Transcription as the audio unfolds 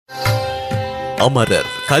அமரர்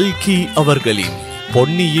கல்கி அவர்களின்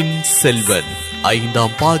பொன்னியின் செல்வன்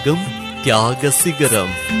 5ஆம் பாகம் தியாக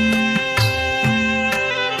சிகரம்.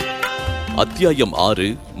 அத்தியாயம் 6.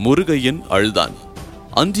 முருகையன் அழுதான்.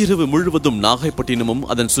 அன்றிரவு முழுவதும் நாகைப்பட்டினமும்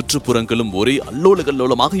அதன் சுற்றுப்புறங்களும் ஒரே அல்லோல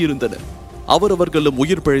கல்லோலமாக இருந்தன. அவரவர்களும்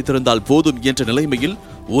உயிர் பிழைத்திருந்தால் போதும் என்ற நிலைமையில்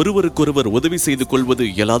ஒருவருக்கொருவர் உதவி செய்து கொள்வது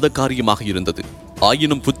இயலாத காரியமாக இருந்தது.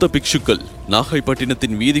 ஆயினும் புத்த பிக்ஷுக்கள்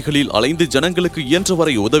நாகைப்பட்டினத்தின் வீதிகளில் அலைந்து ஜனங்களுக்கு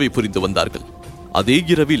இயன்றவரை உதவி புரிந்து வந்தார்கள். அதே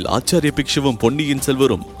இரவில் ஆச்சாரிய பிக்ஷுவும் பொன்னியின்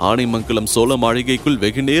செல்வரும் ஆனைமங்கலம் சோழ மாளிகைக்குள்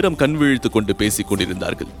வெகு நேரம் கண் விழித்துக் கொண்டு பேசிக்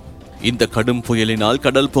கொண்டிருந்தார்கள். இந்த கடும் புயலினால்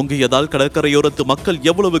கடல் பொங்கியதால் கடற்கரையோரத்து மக்கள்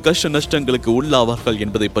எவ்வளவு கஷ்ட நஷ்டங்களுக்கு உள்ளாவார்கள்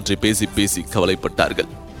என்பதை பற்றி பேசி பேசி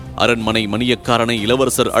கவலைப்பட்டார்கள். அரண்மனை மணியக்காரனை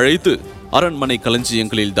இளவரசர் அழைத்து அரண்மனை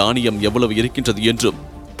களஞ்சியங்களில் தானியம் எவ்வளவு இருக்கின்றது என்றும்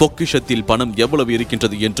பொக்கிஷத்தில் பணம் எவ்வளவு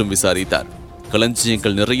இருக்கின்றது என்றும் விசாரித்தார்.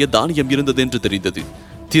 களஞ்சியங்கள் நிறைய தானியம் இருந்தது என்று தெரிந்தது.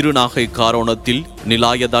 திருநாகை காரோணத்தில்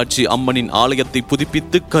நிலாயதாட்சி அம்மனின் ஆலயத்தை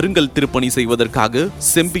புதுப்பித்து கருங்கல் திருப்பணி செய்வதற்காக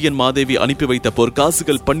செம்பியன் மாதேவி அனுப்பி வைத்த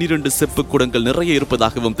பொற்காசுகள் 12 செப்பு குடங்கள் நிறைய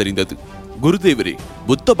இருப்பதாகவும் தெரிந்தது. குருதேவரே,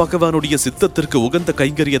 புத்த பகவானுடைய சித்தத்திற்கு உகந்த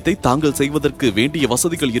கைங்கரியத்தை தாங்கள் செய்வதற்கு வேண்டிய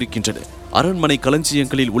வசதிகள் இருக்கின்றன. அரண்மனை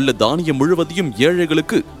களஞ்சியங்களில் உள்ள தானியம் முழுவதையும்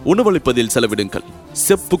ஏழைகளுக்கு உணவளிப்பதில் செலவிடுங்கள்.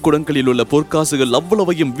 செப்பு குடங்களில் உள்ள பொற்காசுகள்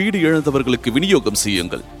அவ்வளவையும் வீடு இழந்தவர்களுக்கு விநியோகம்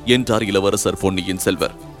செய்யுங்கள் என்றார் இளவரசர் பொன்னியின்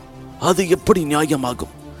செல்வர். அது எப்படி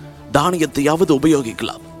நியாயமாகும்? தானியத்தையாவது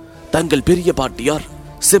உபயோகிக்கலாம். தங்கள் பெரிய பாட்டியார்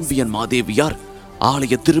செம்பியன் மாதேவியார்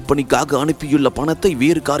ஆலய திருப்பணிக்காக அனுப்பியுள்ள பணத்தை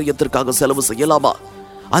வேறு காரியத்திற்காக செலவு செய்யலாமா?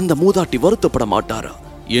 அந்த மூதாட்டி வருத்தப்பட மாட்டாரா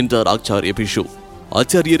என்றார் ஆச்சாரிய பிஷு.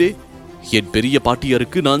 ஆச்சாரியரே, என் பெரிய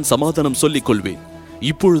பாட்டியாருக்கு நான் சமாதானம் சொல்லிக் கொள்வேன்.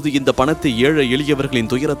 இப்பொழுது இந்த பணத்தை ஏழை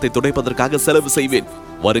எளியவர்களின் துயரத்தை துடைப்பதற்காக செலவு செய்வேன்.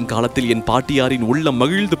 வருங்காலத்தில் என் பாட்டியாரின் உள்ளம்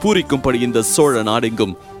மகிழ்ந்து பூரிக்கும்படி இந்த சோழ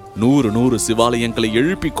நாடெங்கும் 100 சிவாலயங்களை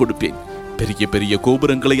எழுப்பி கொடுப்பேன். பெரிய பெரிய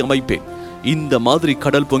கோபுரங்களை அமைப்பேன். இந்த மாதிரி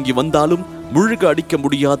கடல் பொங்கி வந்தாலும் முழுக அடிக்க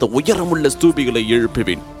முடியாத உயரமுள்ள ஸ்தூபிகளை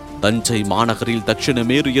எழுப்புவேன். தஞ்சை மாநகரில்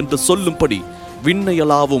தட்சிணமேரு என்று சொல்லும்படி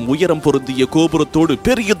விண்ணையலாவும் உயரம் பொருந்திய கோபுரத்தோடு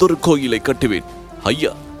பெரியதொரு கோயிலை கட்டுவேன்.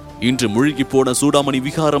 ஐயா, இன்று முழுகி போன சூடாமணி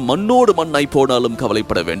விகாரம் மண்ணோடு மண்ணாய் போனாலும்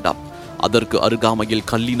கவலைப்பட வேண்டாம். அதற்கு அருகாமையில்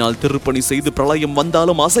கல்லினால் திருப்பணி செய்து பிரளயம்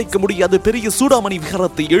வந்தாலும் அசைக்க முடியாத பெரிய சூடாமணி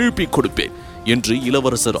விகாரத்தை எழுப்பி கொடுப்பேன் என்று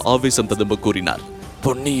இளவரசர் ஆவேசம் ததும்ப கூறினார்.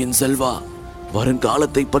 பொன்னியின் செல்வா,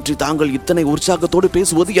 வருங்காலத்தை பற்றி தாங்கள் இத்தனை உற்சாகத்தோடு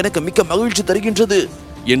பேசுவது எனக்கு மிக்க மகிழ்ச்சி தருகின்றது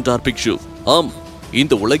என்றார் பிக்ஷு. ஆம்,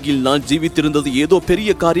 இந்த உலகில் நான் ஜீவித்திருந்தது ஏதோ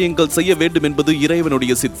பெரிய காரியங்கள் செய்ய வேண்டும் என்பது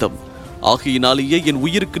இறைவனுடைய சித்தம். ஆகையினாலேயே என்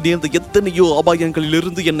உயிருக்கு நேர்ந்த எத்தனையோ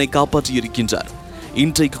அபாயங்களிலிருந்து என்னை காப்பாற்றி இருக்கின்றார்.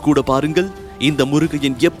 இன்றைக்கு கூட பாருங்கள், இந்த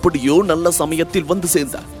முருகையன் எப்படியோ நல்ல சமயத்தில் வந்து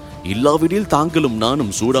சேர்ந்தார். இல்லாவிடில் தாங்களும்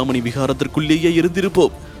நானும் சூடாமணி விகாரத்திற்குள்ளேயே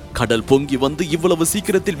இருந்திருப்போம். கடல் பொங்கி வந்து இவ்வளவு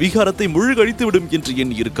சீக்கிரத்தில் விகாரத்தை முழுகழித்து விடும் என்று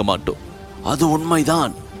எண்ணி இருக்க மாட்டோம். அது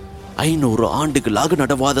உண்மைதான். 500 ஆண்டுகளாக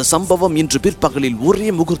நடவாத சம்பவம் இன்று பிற்பகலில் ஒரே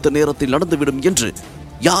முகூர்த்த நேரத்தில் நடந்துவிடும் என்று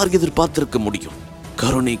யார் எதிர்பார்த்திருக்க முடியும்?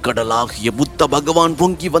 கருணை கடலாகிய புத்த பகவான்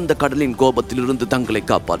பொங்கி வந்த கடலின் கோபத்திலிருந்து தங்களை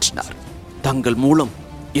காப்பாற்றினார். தங்கள் மூலம்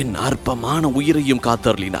என் அற்பமான உயிரையும்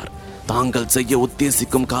காத்தருளினார். தாங்கள் செய்ய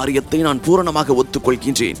உத்தேசிக்கும் காரியத்தை நான் பூரணமாக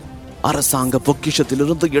ஒத்துக்கொள்கின்றேன். அரசாங்க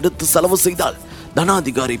பொக்கிஷத்திலிருந்து எடுத்து செலவு செய்தால்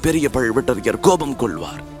தனாதிகாரி பெரிய பழுவேட்டரையர் கோபம்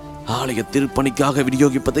கொள்வார். ஆலய திருப்பணிக்காக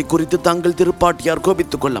விநியோகிப்பதை குறித்து தாங்கள் திருப்பாட்டியார்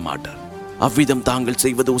கோபித்துக் கொள்ள மாட்டார். அவ்விதம் தாங்கள்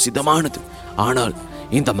செய்வது உசிதமானது. ஆனால்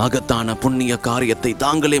இந்த மகத்தான புண்ணிய காரியத்தை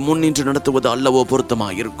தாங்களே முன்னின்று நடத்துவது அல்லவோ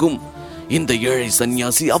பொருத்தமாயிருக்கும். இந்த ஏழை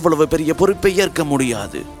சந்நியாசி அவ்வளவு பெரிய பொறுப்பை ஏற்க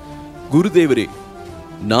முடியாது. குருதேவரே,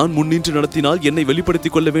 நான் முன்னின்று நடத்தினால் என்னை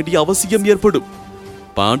வெளிப்படுத்திக் கொள்ள வேண்டிய அவசியம் ஏற்படும்.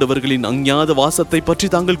 பாண்டவர்களின் அஞ்ஞாத வாசத்தை பற்றி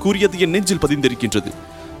தாங்கள் கூறியது என் நெஞ்சில் பதிந்திருக்கின்றது.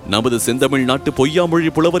 நமது செந்தமிழ் நாட்டு பொய்யாமொழி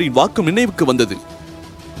புலவரின் வாக்கு நினைவுக்கு வந்தது.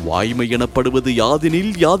 வாய்மை எனப்படுவது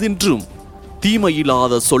யாதெனில் யாதென்றும்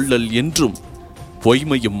தீமையில்லாத சொல்லல் என்றும்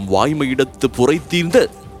பொய்மையும் வாய்மையிடத்து புரைத்தீர்ந்த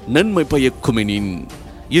நன்மை பயக்குமெனின்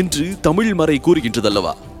என்று தமிழ் மறை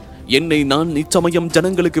கூறுகின்றதல்லவா? என்னை நான் இச்சமயம்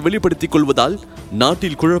ஜனங்களுக்கு வெளிப்படுத்திக் கொள்வதால்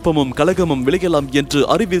நாட்டில் குழப்பமும் கலகமும் விளையலாம் என்று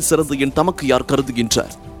அறிவில் சிறந்து என் தமக்கு யார்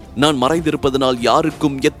கருதுகின்றார்? நான் மறைந்திருப்பதனால்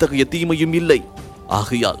யாருக்கும் எத்தகைய தீமையும் இல்லை.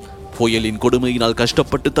 ஆகையால் புயலின் கொடுமையினால்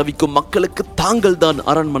கஷ்டப்பட்டு தவிக்கும் மக்களுக்கு தாங்கள் தான்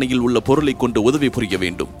அரண்மனையில் உள்ள பொருளை கொண்டு உதவி புரிய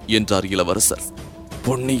வேண்டும் என்றார் இளவரசர்.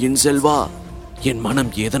 பொன்னியின் செல்வா, என்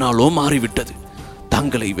மனம் ஏதனாலோ மாறிவிட்டது.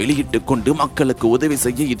 தங்களை வெளியிட்டுக் கொண்டு மக்களுக்கு உதவி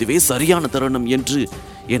செய்ய இதுவே சரியான தருணம் என்று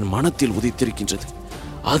என் மனத்தில் உதித்திருக்கின்றது.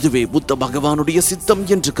 அதுவே புத்த பகவானுடைய சித்தம்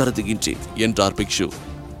என்று கருதுகின்றேன் என்றார் பிக்ஷு.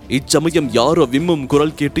 இச்சமயம் யாரோ விம்மும்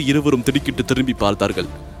குரல் கேட்டு இருவரும் திடுக்கிட்டு திரும்பி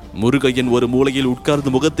பார்த்தார்கள். முருகையன் ஒரு மூலையில் உட்கார்ந்து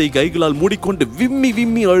முகத்தை கைகளால் மூடிக்கொண்டு விம்மி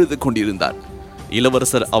விம்மி அழுது கொண்டிருந்தார்.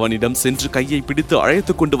 இளவரசர் அவனிடம் சென்று கையை பிடித்து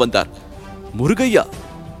அழைத்துக் கொண்டு வந்தார். முருகையா,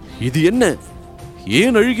 இது என்ன?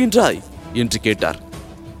 ஏன் அழுகின்றாய் என்று கேட்டார்.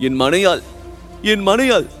 என் மனையால் என்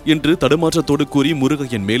மனையாள் என்று தடுமாற்றத்தோடு கூறி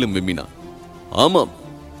முருகையன் மேலும் விம்மினான். ஆமாம்,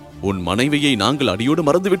 உன் மனைவியை நாங்கள் அடியோடு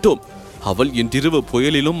மறந்துவிட்டோம். அவள் இன்றிரவு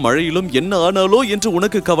புயலிலும் மழையிலும் என்ன ஆனாலோ என்று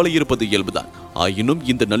உனக்கு கவலை இருப்பது இயல்புதான். ஆயினும்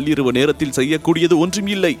இந்த நள்ளிரவு நேரத்தில் செய்யக்கூடியது ஒன்றும்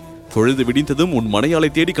இல்லை. பொழுது விடிந்ததும் உன் மனையாளை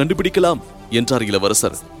தேடி கண்டுபிடிக்கலாம் என்றார்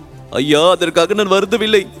இளவரசர். ஐயா, அதற்காக நான்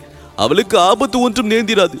வருந்தவில்லை. அவளுக்கு ஆபத்து ஒன்றும்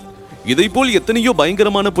நேர்ந்திராது. இதைப்போல் எத்தனையோ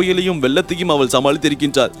பயங்கரமான புயலையும் வெள்ளத்தையும் அவள்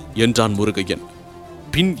சமாளித்திருக்கின்றாள் என்றான் முருகையன்.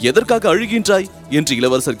 பின் எதற்காக அழுகின்றாய் என்று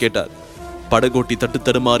இளவரசர் கேட்டார். படகோட்டி தட்டு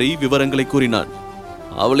தடுமாறி விவரங்களை கூறினான்.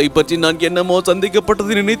 அவளை பற்றி நான் என்னமோ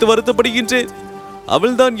சந்தேகப்பட்டதை நினைத்து வருத்தப்படுகின்றேன்.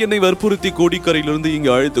 அவள்தான் என்னை வற்புறுத்தி கோடிக்கரையிலிருந்து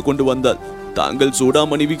இங்கு அழைத்து கொண்டு வந்தாள். தாங்கள்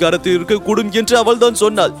சூடாமணி விகாரத்தில் இருக்கக்கூடும் என்று அவள்தான்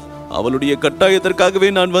சொன்னாள். அவளுடைய கட்டாயத்திற்காகவே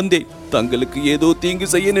நான் வந்தேன். தங்களுக்கு ஏதோ தீங்கு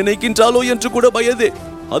செய்ய நினைக்கின்றாளோ என்று கூட பயதே.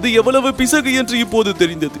 அது எவ்வளவு பிசகு என்று இப்போது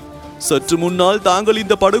தெரிந்தது. சற்று முன்னால் தாங்கள்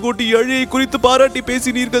இந்த படகோட்டி ஏழையை குறித்து பாராட்டி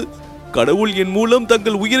பேசினீர்கள். கடவுள் என் மூலம்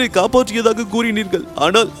தங்கள் உயிரை காப்பாற்றியதாக கூறினீர்கள்.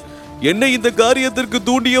 ஆனால் என்னை இந்த காரியத்திற்கு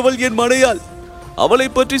தூண்டியவள் என் மனையாள். அவளை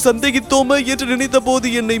பற்றி சந்தேகித்தோமே என்று நினைத்த போது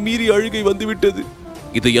என்னை மீறி அழுகை வந்துவிட்டது.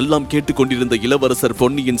 இதையெல்லாம் கேட்டுக்கொண்டிருந்த இளவரசர்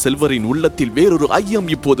பொன்னியின் செல்வரின் உள்ளத்தில் வேறொரு ஐயம்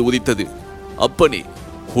இப்போது உதித்தது. அப்பனே,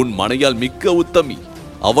 உன் மனையால் மிக்க உத்தமி.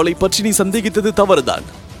 அவளை பற்றி நீ சந்தேகித்தது தவறுதான்.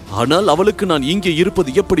 ஆனால் அவளுக்கு நான் இங்கே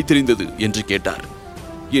இருப்பது எப்படி தெரிந்தது என்று கேட்டார்.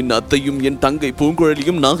 என் அத்தையும் என் தங்கை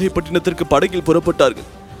பூங்குழலியும் நாகைப்பட்டினத்திற்கு படகில் புறப்பட்டார்கள்.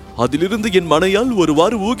 அதிலிருந்து என் மனையால்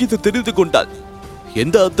ஒருவாறு ஊகித்து தெரிந்து கொண்டாள்.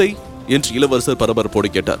 எந்த அத்தை என்று இளவரசர் பரபரப்போடு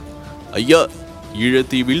கேட்டார். ஐயா,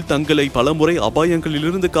 ஈழத்தீவில் தங்களை பலமுறை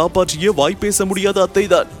அபாயங்களிலிருந்து காப்பாற்றிய வாய்ப்பேச முடியாத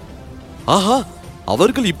அத்தைதான். ஆஹா,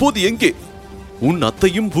 அவர்கள் இப்போது எங்கே? உன்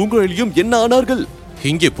அத்தையும் பூங்குழலியும் என்ன ஆனார்கள்?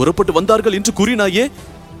 இங்கே புறப்பட்டு வந்தார்கள் என்று கூறினாயே?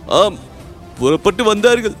 ஆம், புறப்பட்டு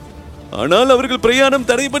வந்தார்கள். ஆனால் அவர்கள் பிரயாணம்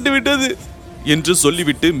தடைப்பட்டு விட்டது என்று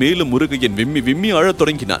சொல்லிவிட்டு மேலும் முருகையன் விம்மி விம்மி அழத்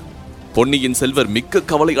தொடங்கினான். பொன்னியின் செல்வர் மிக்க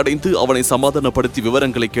கவலை அடைந்து அவனை சமாதானப்படுத்தி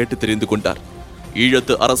விவரங்களை கேட்டு தெரிந்து கொண்டார்.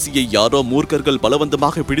 ஈழத்து அரசியை யாரோ மூர்க்கர்கள்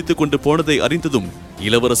பலவந்தமாக பிடித்துக் கொண்டு போனதை அறிந்ததும்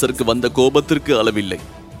இளவரசருக்கு வந்த கோபத்திற்கு அளவில்லை.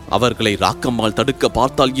 அவர்களை ராக்கம்மாள் தடுக்க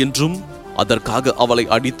பார்த்தாள் என்றும் அதற்காக அவளை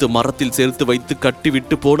அடித்து மரத்தில் சேர்த்து வைத்து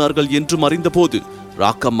கட்டிவிட்டு போனார்கள் என்றும் அறிந்தபோது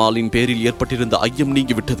ராக்கம்மாளின் பேரில் ஏற்பட்டிருந்த ஐயம்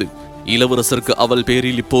நீங்கிவிட்டது. இளவரசருக்கு அவள்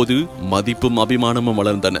பேரில் இப்போது மதிப்பும் அபிமானமும்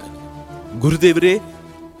வளர்ந்தன. குருதேவரே,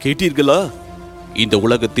 கேட்டீர்களா? இந்த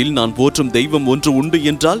உலகத்தில் நான் போற்றும் தெய்வம் ஒன்று உண்டு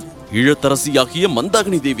என்றால் ஈழத்தரசியாகிய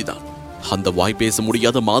மந்தாகினி தேவிதான். அந்த வாய் பேச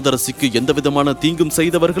முடியாத மாதரசிக்கு எந்த விதமான தீங்கும்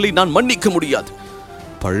செய்தவர்களை நான் மன்னிக்க முடியாது.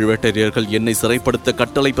 பழுவேட்டரையர்கள் என்னை சிறைப்படுத்த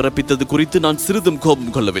கட்டளை பிறப்பித்தது குறித்து நான் சிறிதும்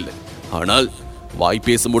கோபம் கொள்ளவில்லை. ஆனால் வாய்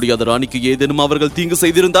பேச முடியாத ராணிக்கு ஏதேனும் அவர்கள் தீங்கு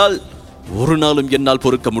செய்திருந்தால் ஒரு நாளும் என்னால்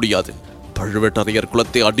பொறுக்க முடியாது. பழுவேட்டரையர்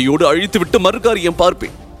குலத்தை அடியோடு அழித்துவிட்டு மறுகாரியம்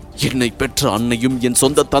பார்ப்பேன். என்னை பெற்ற அன்னையும் என்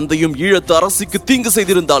சொந்த தந்தையும் ஈழத்து அரசிக்கு தீங்கு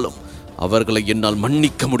செய்திருந்தாலும் அவர்களை என்னால்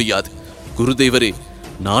மன்னிக்க முடியாது. குருதேவரே,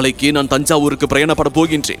 நாளைக்கே நான் தஞ்சாவூருக்கு பிரயாணப்பட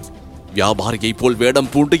போகின்றேன். வியாபாரியை போல்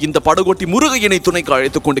வேடம் பூண்டு இந்த படகோட்டி முருகையனை துணைக்கு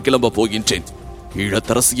அழைத்துக் கொண்டு கிளம்ப போகின்றேன்.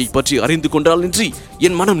 ஈழத்தரசியை பற்றி அறிந்து கொண்டாலின்றி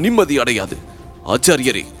என் மனம் நிம்மதி அடையாது.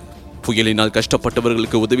 ஆச்சாரியரே, புயலினால்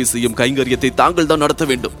கஷ்டப்பட்டவர்களுக்கு உதவி செய்யும் கைங்கரியத்தை தாங்கள் தான் நடத்த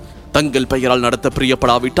வேண்டும். தங்கள் பெயரால் நடத்த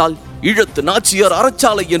பிரியப்படாவிட்டால் ஈழத்து நாச்சியார்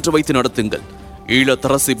அறச்சாலை என்று வைத்து நடத்துங்கள்.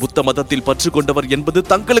 ஈழத்தரசி புத்த மதத்தில் பற்று கொண்டவர் என்பது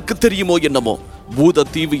தங்களுக்கு தெரியுமோ என்னமோ?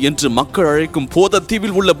 பூதத்தீவு என்று மக்கள் அழைக்கும்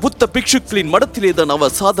போதத்தீவில் உள்ள புத்த பிக்ஷுக்களின் மடத்திலேதான்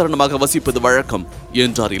அவர் சாதாரணமாக வசிப்பது வழக்கம்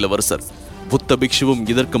என்றார் இளவரசர். புத்த பிக்ஷுவும்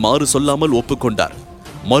இதற்கு மாறு சொல்லாமல் ஒப்புக்கொண்டார்.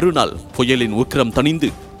 மறுநாள் புயலின் உக்கிரம் தணிந்து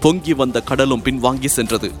பொங்கி வந்த கடலும் பின்வாங்கி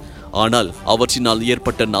சென்றது. ஆனால் அவற்றினால்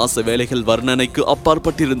ஏற்பட்ட நாச வேலைகள் வர்ணனைக்கு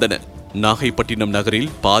அப்பாற்பட்டிருந்தன. நாகைப்பட்டினம்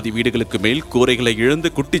நகரில் பாதி வீடுகளுக்கு மேல் கூரைகளை இழந்து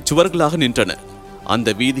குட்டிச் சுவர்களாக நின்றன. அந்த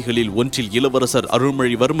வீதிகளில் ஒன்றில் இளவரசர்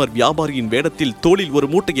அருள்மொழிவர்மர் வியாபாரியின் வேடத்தில் தோளில் ஒரு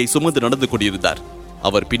மூட்டையை சுமந்து நடந்து கொண்டிருந்தார்.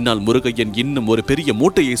 அவர் பின்னால் முருகையன் இன்னும் ஒரு பெரிய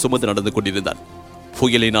மூட்டையை சுமந்து நடந்து கொண்டிருந்தார்.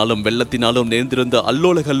 புயலினாலும் வெள்ளத்தினாலும் நேர்ந்திருந்த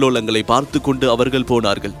அல்லோல கல்லோலங்களை பார்த்து கொண்டு அவர்கள்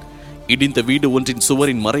போனார்கள். இடிந்த வீடு ஒன்றின்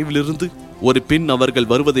சுவரின் மறைவிலிருந்து ஒரு பெண்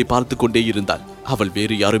அவர்கள் வருவதை பார்த்து கொண்டே இருந்தாள். அவள்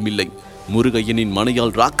வேறு யாரும் இல்லை, முருகையனின்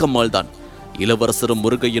மனையாள் ராக்கம்மாள் தான். இளவரசரும்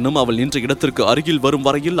முருகையனும் அவள் நின்ற இடத்திற்கு அருகில் வரும்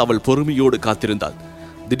வரையில் அவள் பொறுமையோடு காத்திருந்தாள்.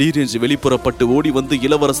 திடீரென்று வெளிப்புறப்பட்டு ஓடி வந்து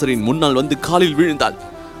இளவரசரின் முன்னால் வந்து காலில் விழுந்தாள்.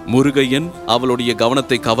 முருகையன் அவளுடைய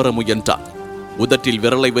கவனத்தை கவர முயன்றான். உதட்டில்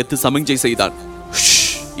விரலை வைத்து சமிஞ்சை செய்தான்.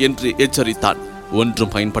 என்று எச்சரித்தான்.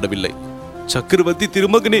 ஒன்றும் பயன்படவில்லை. சக்கரவர்த்தி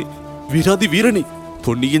திருமகனே, வீராதி வீரனே,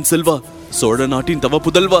 பொன்னியின் செல்வா, சோழ நாட்டின் தவ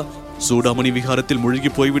புதல்வா, சூடாமணி விகாரத்தில்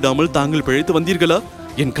மூழ்கி போய்விடாமல் தாங்கள் பிழைத்து வந்தீர்களா?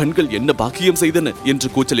 என் கண்கள் என்ன பாக்கியம் செய்தன என்று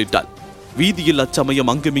கூச்சலிட்டாள். வீதியில் அச்சமயம்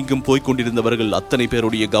அங்குமிங்கும் போய்க் கொண்டிருந்தவர்கள் அத்தனை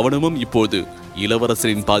பேருடைய கவனமும் இப்போது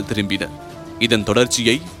இளவரசரின் பால் திரும்பின. இதன்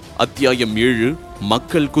தொடர்ச்சியை அத்தியாயம் 7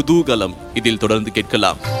 மக்கள் குதூகலம் இதில் தொடர்ந்து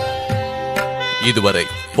கேட்கலாம். இதுவரை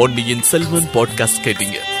பொன்னியின் செல்வன் பாட்காஸ்ட்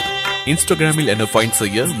கேட்டீங்க. இன்ஸ்டாகிராமில் என்ன ஃபைண்ட்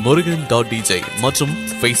செய்ய முருகன்.dj மற்றும்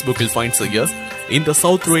ஃபேஸ்புக்கில் ஃபைண்ட் செய்ய இந்த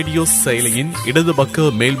சவுத் ரேடியோ செயலியின் இடது பக்க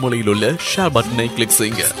மேல் மூலையில் உள்ள ஷேர் பட்டனை கிளிக்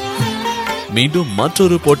செய்யுங்க. மீண்டும்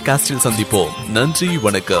மற்றொரு பாட்காஸ்டில் சந்திப்போம். நன்றி,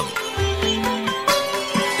 வணக்கம்.